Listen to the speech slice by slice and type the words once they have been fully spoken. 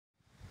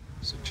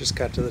So just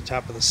got to the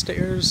top of the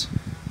stairs.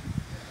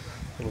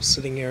 Little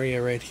sitting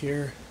area right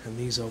here, and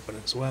these open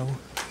as well.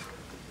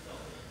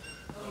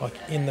 Walk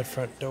in the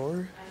front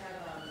door.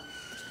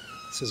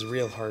 This is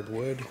real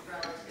hardwood.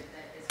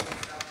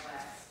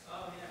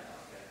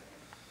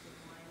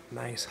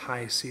 Nice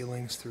high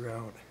ceilings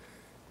throughout.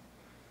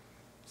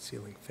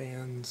 Ceiling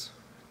fans,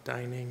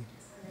 dining.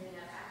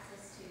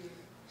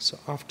 So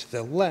off to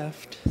the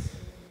left,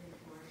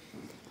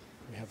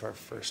 we have our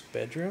first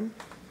bedroom.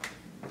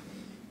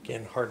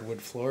 Again,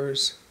 hardwood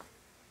floors,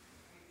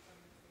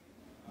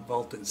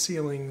 vaulted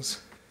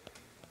ceilings,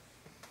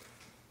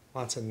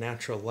 lots of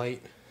natural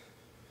light.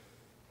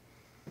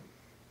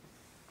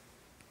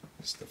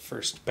 It's the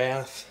first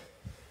bath.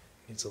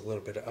 Needs a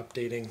little bit of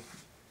updating,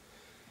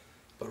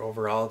 but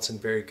overall it's in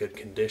very good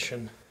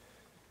condition.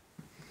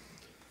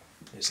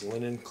 There's a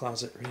linen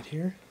closet right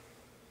here.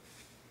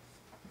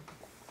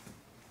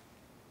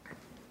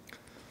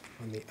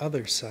 On the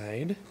other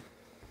side,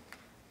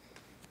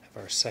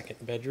 have our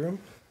second bedroom.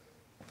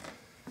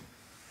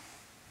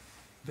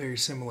 Very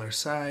similar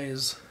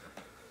size,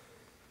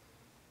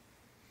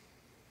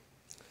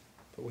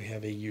 but we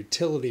have a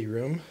utility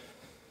room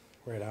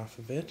right off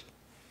of it.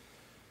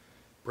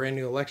 Brand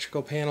new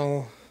electrical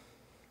panel,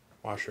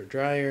 washer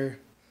dryer,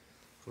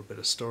 a little bit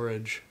of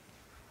storage.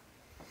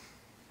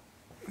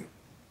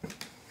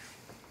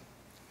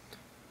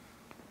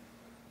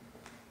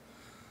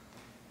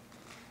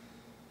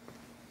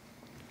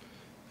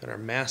 And our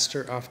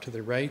master off to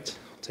the right.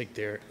 I'll take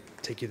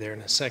you there in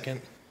a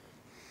second.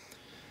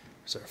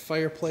 There's our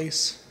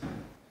fireplace.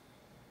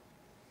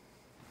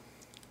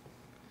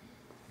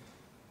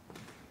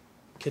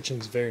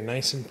 Kitchen's very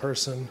nice in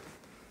person.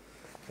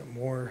 Got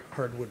more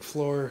hardwood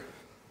floor.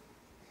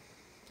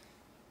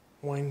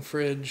 Wine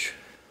fridge.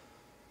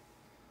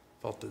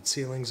 Vaulted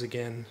ceilings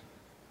again.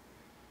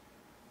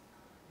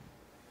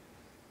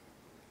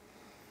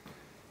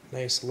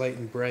 Nice light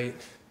and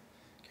bright.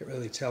 Can't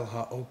really tell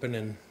how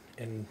open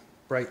and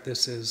bright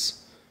this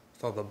is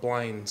with all the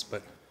blinds,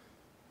 but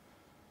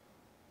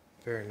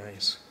very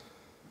nice.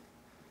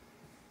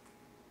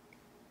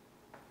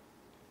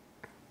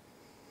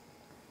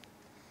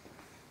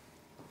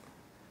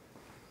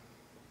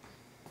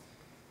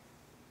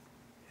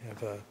 You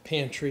have a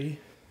pantry,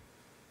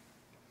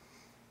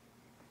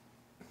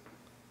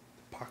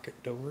 pocket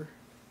door.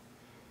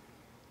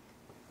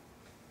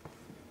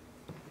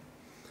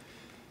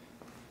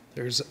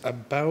 There's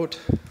about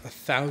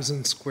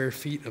 1,000 square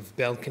feet of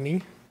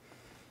balcony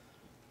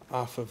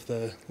off of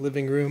the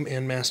living room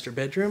and master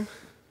bedroom.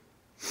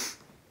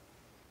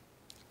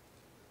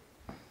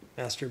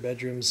 Master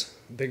bedroom's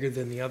bigger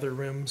than the other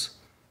rooms.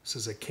 This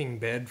is a king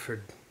bed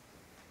for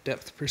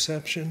depth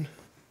perception.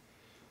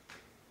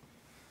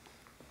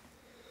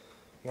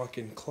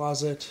 Walk-in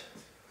closet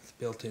with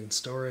built-in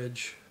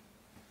storage.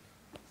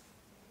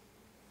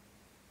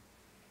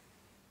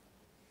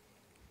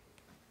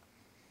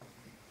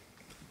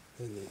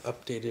 And the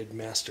updated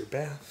master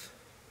bath.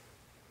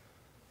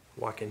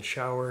 Walk-in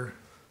shower.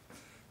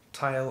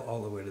 Tile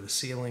all the way to the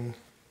ceiling.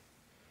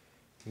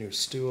 New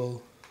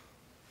stool.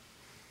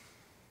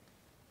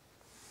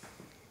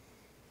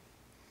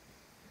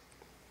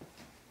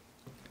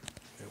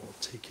 And we'll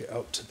take you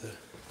out to the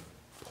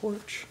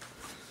porch.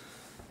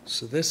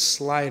 So this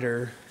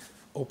slider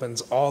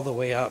opens all the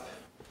way up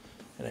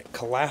and it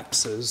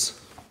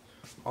collapses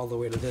all the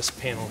way to this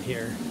panel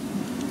here.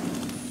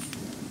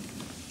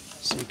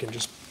 So you can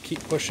just keep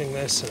pushing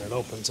this and it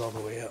opens all the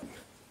way up.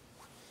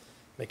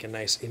 Make a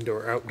nice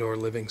indoor-outdoor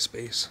living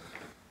space.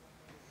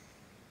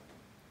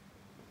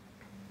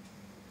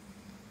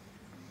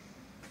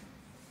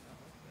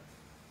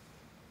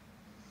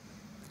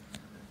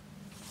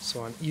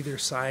 So on either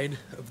side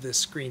of this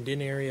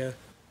screened-in area,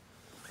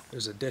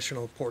 there's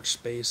additional porch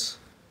space.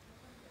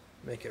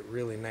 Make it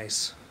really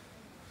nice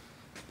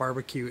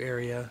barbecue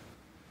area.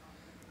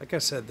 Like I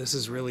said, this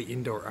is really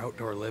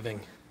indoor-outdoor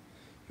living.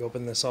 You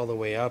open this all the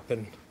way up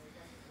and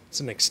it's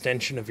an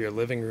extension of your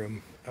living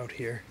room out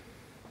here.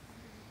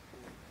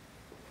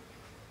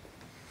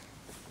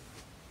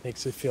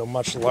 Makes it feel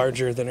much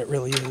larger than it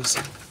really is.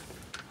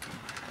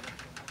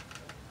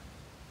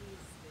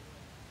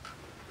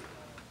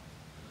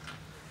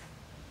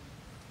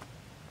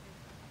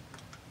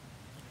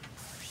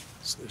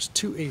 So there's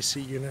two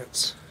AC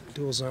units,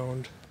 dual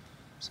zoned.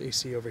 There's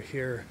AC over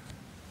here.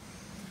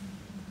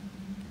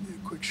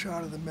 A quick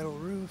shot of the metal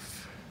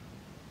roof.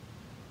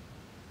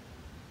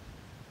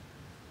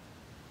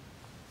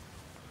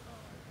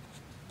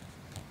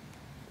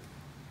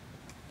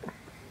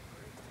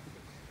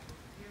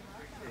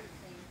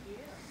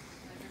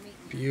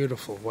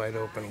 Beautiful wide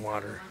open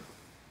water.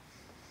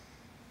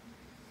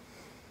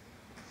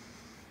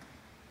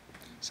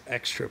 These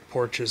extra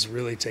porches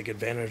really take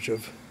advantage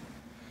of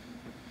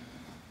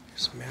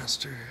this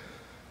master.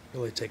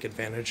 Really take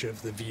advantage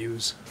of the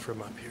views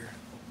from up here.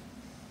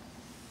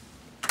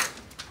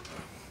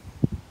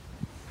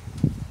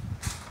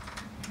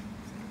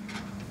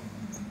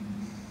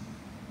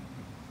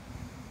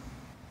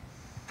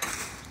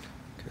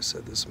 Like I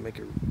said, this will make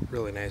a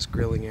really nice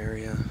grilling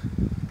area.